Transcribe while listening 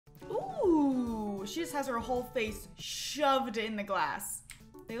Ooh, she just has her whole face shoved in the glass.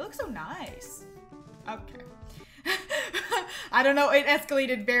 They look so nice. Okay. I don't know, it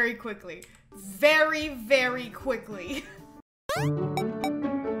escalated very quickly. Very, very quickly.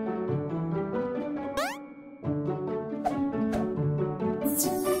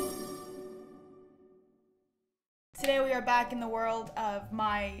 Today we are back in the world of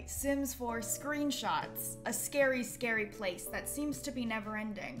my Sims 4 screenshots. A scary, scary place that seems to be never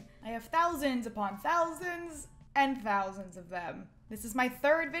ending. I have thousands upon thousands and thousands of them. This is my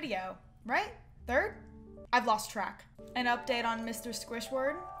third video, right? Third? I've lost track. An update on Mr.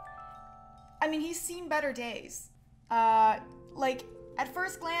 Squishword. I mean, he's seen better days. Like, at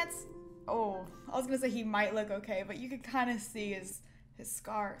first glance, oh, I was gonna say he might look okay, but you could kind of see his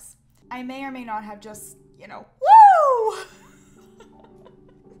scars. I may or may not have just, you know, woo!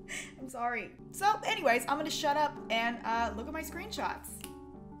 I'm sorry. So, anyways, I'm gonna shut up and look at my screenshots.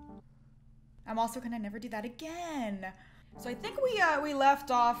 I'm also gonna never do that again. So I think we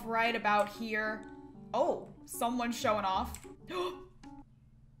left off right about here. Oh, someone's showing off.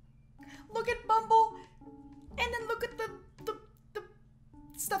 Look at Bumble, and then look at the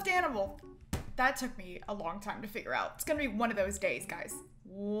stuffed animal. That took me a long time to figure out. It's gonna be one of those days, guys.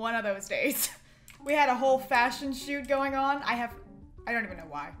 One of those days. We had a whole fashion shoot going on. I don't even know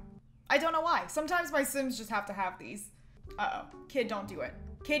why. I don't know why. Sometimes my Sims just have to have these. Uh-oh. Kid, don't do it.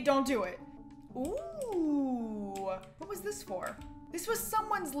 Kid, don't do it. Ooh. What was this for? This was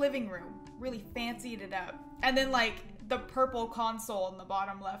someone's living room. Really fancied it up. And then, like, the purple console in the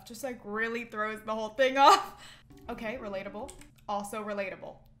bottom left just, like, really throws the whole thing off. Okay, relatable. Also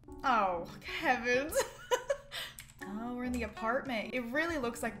relatable. Oh, heavens. Oh, we're in the apartment. It really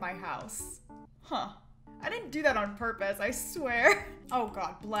looks like my house. Huh. I didn't do that on purpose, I swear. Oh,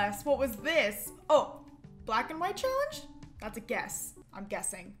 God bless. What was this? Oh, black and white challenge? That's a guess. I'm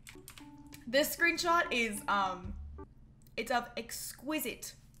guessing. This screenshot is, it's of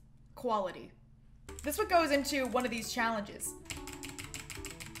exquisite quality. This one goes into one of these challenges.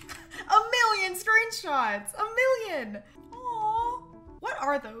 A million screenshots! A million! Aww. What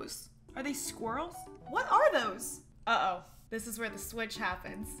are those? Are they squirrels? What are those? Uh-oh. This is where the switch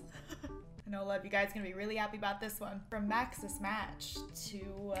happens. I know a lot of you guys are gonna be really happy about this one. From Max's match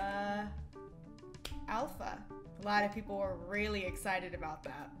to, Alpha. A lot of people were really excited about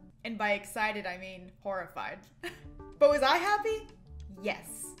that. And by excited, I mean horrified. But was I happy?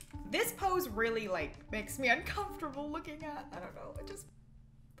 Yes. This pose really, like, makes me uncomfortable looking at. I don't know, it just...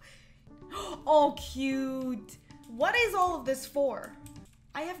 Oh, cute. What is all of this for?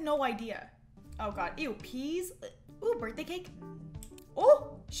 I have no idea. Oh, God. Ew, peas? Ooh, birthday cake.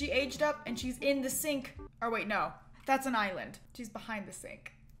 Oh, she aged up and she's in the sink. Or wait, no. That's an island. She's behind the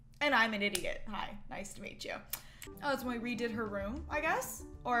sink. And I'm an idiot. Hi, nice to meet you. Oh, that's when we redid her room, I guess?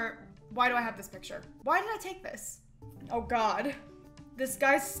 Or why do I have this picture? Why did I take this? Oh, God. This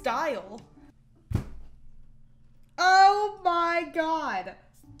guy's style. Oh my God.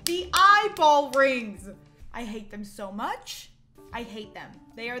 The eyeball rings. I hate them so much. I hate them.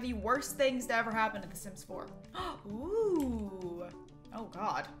 They are the worst things to ever happen to The Sims 4. Ooh. Oh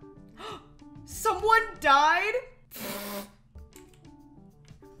God. Someone died?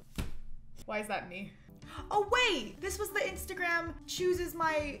 Why is that me? Oh wait, this was the Instagram chooses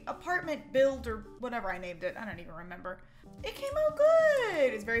my apartment build or whatever I named it. I don't even remember. It came out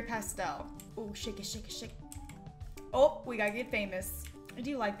good. It's very pastel. Oh, shake it, shake it, shake it. Oh, we gotta get famous. I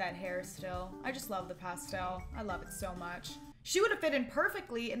do like that hair still. I just love the pastel. I love it so much. She would have fit in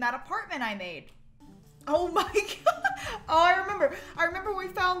perfectly in that apartment I made. Oh my God. Oh, I remember. I remember we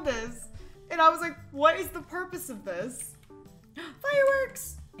found this. And I was like, what is the purpose of this?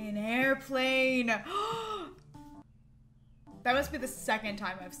 Fireworks. An airplane. That must be the second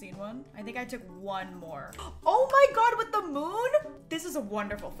time I've seen one. I think I took one more. Oh my God, with the moon? This is a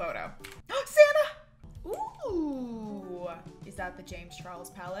wonderful photo. Santa! Ooh. Is that the James Charles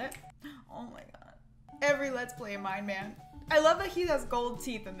palette? Oh my God. Every Let's Play of mine, man. I love that he has gold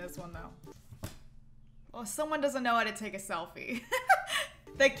teeth in this one though. Oh, someone doesn't know how to take a selfie.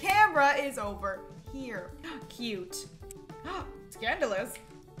 The camera is over here. Cute. Scandalous.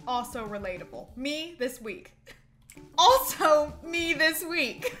 Also relatable. Me this week. Also me this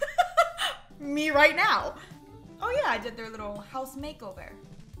week. Me right now. Oh yeah, I did their little house makeover.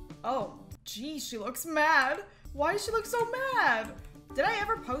 Oh, geez, she looks mad. Why does she look so mad? Did I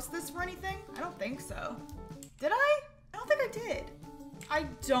ever post this for anything? I don't think so. Did I? I don't think I did. I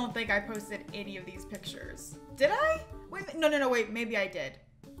don't think I posted any of these pictures. Did I? Wait, no, wait, maybe I did.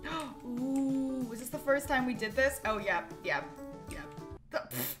 Ooh, was this the first time we did this? Oh, yeah.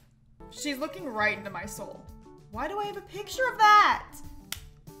 She's looking right into my soul. Why do I have a picture of that?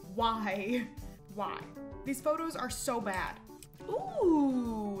 Why? Why? These photos are so bad.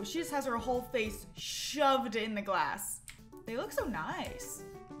 Ooh, she just has her whole face shoved in the glass. They look so nice.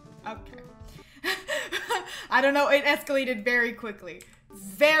 Okay. I don't know, it escalated very quickly.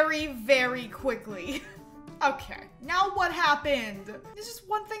 Very, very quickly. Okay, now what happened? It's just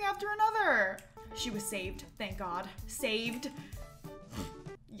one thing after another. She was saved, thank God. Saved.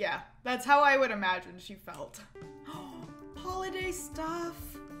 Yeah, that's how I would imagine she felt. Holiday stuff.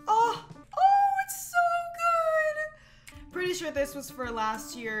 Oh, it's so good. Pretty sure this was for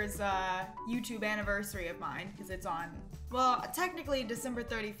last year's YouTube anniversary of mine, because it's on, well, technically December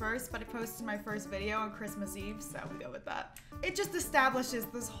 31st, but I posted my first video on Christmas Eve, so we go with that. It just establishes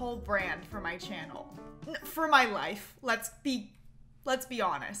this whole brand for my channel. For my life. Let's be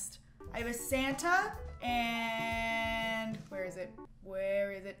honest. I have a Santa, and where is it?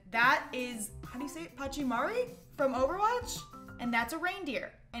 Where is it? That is, how do you say it? Pachimari from Overwatch? And that's a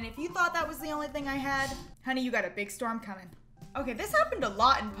reindeer. And if you thought that was the only thing I had, honey, you got a big storm coming. Okay, this happened a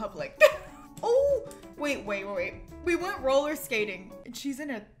lot in public. Oh, wait. We went roller skating, and she's in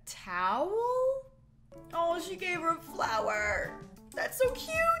a towel? Oh, she gave her a flower. That's so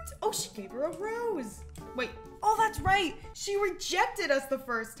cute. Oh, she gave her a rose. Wait, oh, that's right. She rejected us the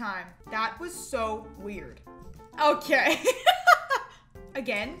first time. That was so weird. Okay.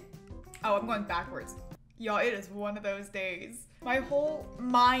 Again? Oh, I'm going backwards. Y'all, it is one of those days. My whole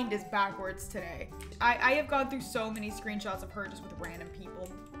mind is backwards today. I have gone through so many screenshots of her just with random people.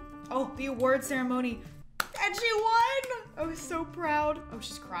 Oh, the award ceremony. And she won! I was so proud. Oh,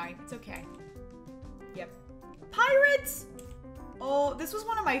 she's crying. It's okay. Yep. Pirates! Oh, this was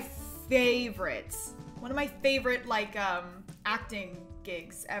one of my favorites. One of my favorite, like, acting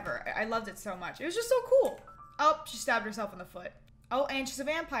gigs ever. I loved it so much. It was just so cool. Oh, she stabbed herself in the foot. Oh, and she's a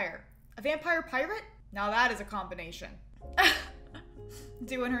vampire. A vampire pirate? Now that is a combination.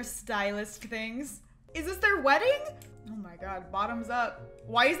 Doing her stylist things. Is this their wedding? Oh my God, bottoms up.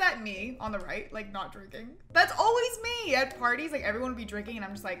 Why is that me on the right, like not drinking? That's always me at parties. Like everyone would be drinking and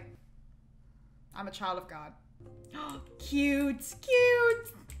I'm just like, I'm a child of God. Cute.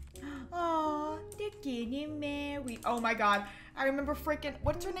 Oh, they're getting married. Oh my God. I remember freaking,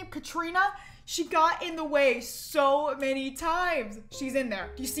 what's her name? Katrina? She got in the way so many times. She's in there.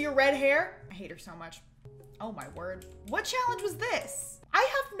 Do you see her red hair? I hate her so much. Oh my word. What challenge was this? I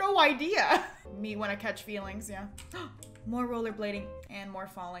have no idea. Me when I catch feelings, yeah. More rollerblading and more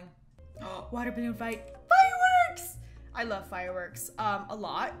falling. Water balloon fight. Fireworks! I love fireworks a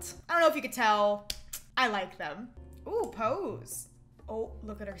lot. I don't know if you could tell. I like them. Ooh, pose. Oh,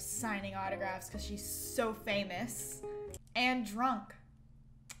 look at her signing autographs because she's so famous. And drunk.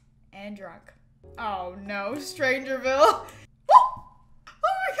 Oh no, Strangerville. Oh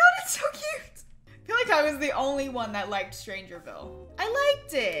my God, it's so cute. I feel like I was the only one that liked Strangerville. I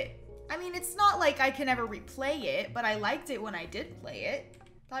liked it. I mean, it's not like I can ever replay it, but I liked it when I did play it.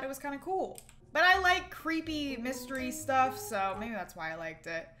 Thought it was kind of cool. But I like creepy mystery stuff, so maybe that's why I liked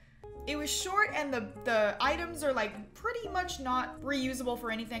it. It was short and the items are like pretty much not reusable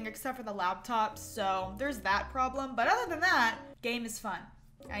for anything except for the laptop, so there's that problem. But other than that, game is fun.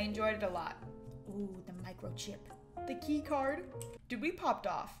 I enjoyed it a lot. Ooh, the microchip. The key card. Dude, we popped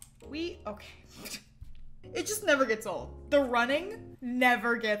off. Okay. It just never gets old. The running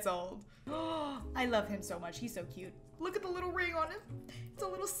never gets old. I love him so much. He's so cute. Look at the little ring on him. It's a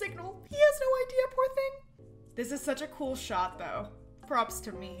little signal. He has no idea, poor thing. This is such a cool shot, though. Props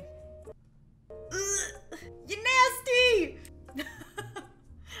to me. Ugh, you nasty!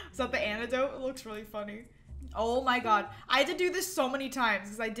 Is that the antidote? It looks really funny. Oh my God. I had to do this so many times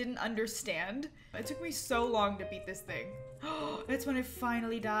because I didn't understand. It took me so long to beat this thing. That's when it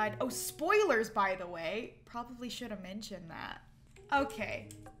finally died. Oh, spoilers, by the way. Probably should have mentioned that. Okay.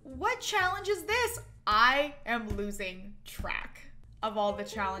 What challenge is this? I am losing track of all the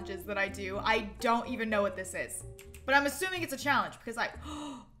challenges that I do. I don't even know what this is. But I'm assuming it's a challenge because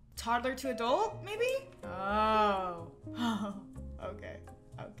toddler to adult, maybe? Oh. Okay.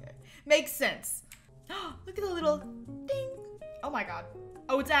 Makes sense. Look at the little ding. Oh my God.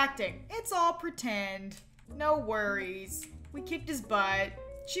 Oh, it's acting. It's all pretend. No worries. We kicked his butt.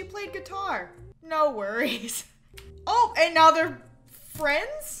 She played guitar. No worries. Oh, and now they're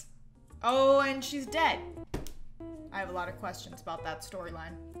friends? Oh, and she's dead. I have a lot of questions about that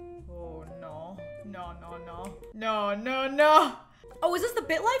storyline. Oh, no. No. Oh, is this the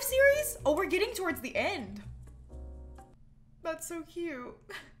BitLife series? Oh, we're getting towards the end. That's so cute.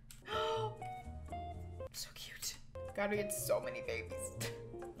 So cute. God, we get so many babies.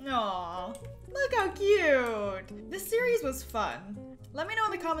 Aww, look how cute. This series was fun. Let me know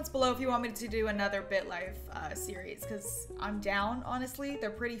in the comments below if you want me to do another BitLife series, because I'm down, honestly. They're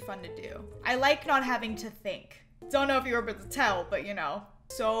pretty fun to do. I like not having to think. Don't know if you were able to tell, but you know.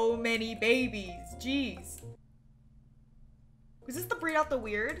 So many babies, jeez. Was this the breed out the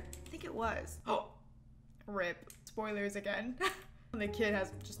weird? I think it was. Oh, rip. Spoilers again. The kid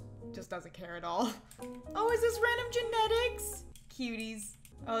has just doesn't care at all. Oh, is this random genetics? Cuties.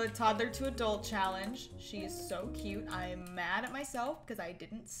 Oh, the toddler to adult challenge. She is so cute. I'm mad at myself because I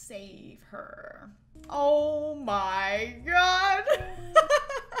didn't save her. Oh my god.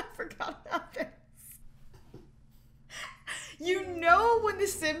 I forgot about this. You know when The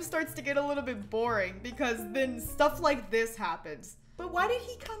Sims starts to get a little bit boring because then stuff like this happens. But why did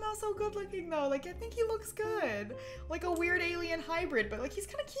he come out so good looking though? Like, I think he looks good. Like a weird alien hybrid, but like he's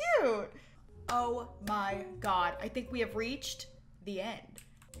kind of cute. Oh my god. I think we have reached the end.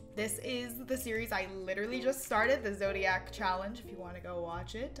 This is the series I literally just started, the Zodiac Challenge. If you want to go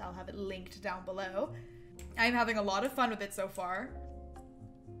watch it, I'll have it linked down below. I'm having a lot of fun with it so far.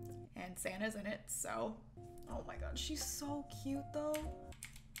 And Santa's in it, so... Oh my god, she's so cute though.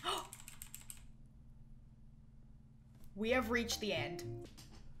 We have reached the end.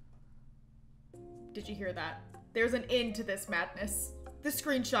 Did you hear that? There's an end to this madness. The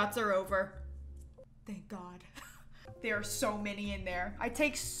screenshots are over. Thank God. There are so many in there. I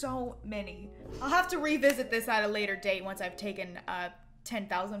take so many. I'll have to revisit this at a later date once I've taken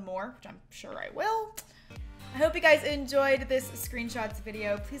 10,000 more, which I'm sure I will. I hope you guys enjoyed this screenshots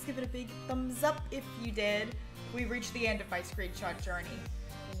video. Please give it a big thumbs up if you did. We've reached the end of my screenshot journey.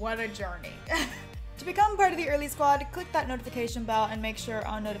 What a journey. To become part of the early squad, click that notification bell and make sure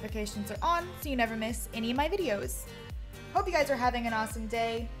all notifications are on so you never miss any of my videos. Hope you guys are having an awesome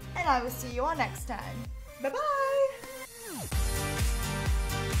day, and I will see you all next time. Bye-bye!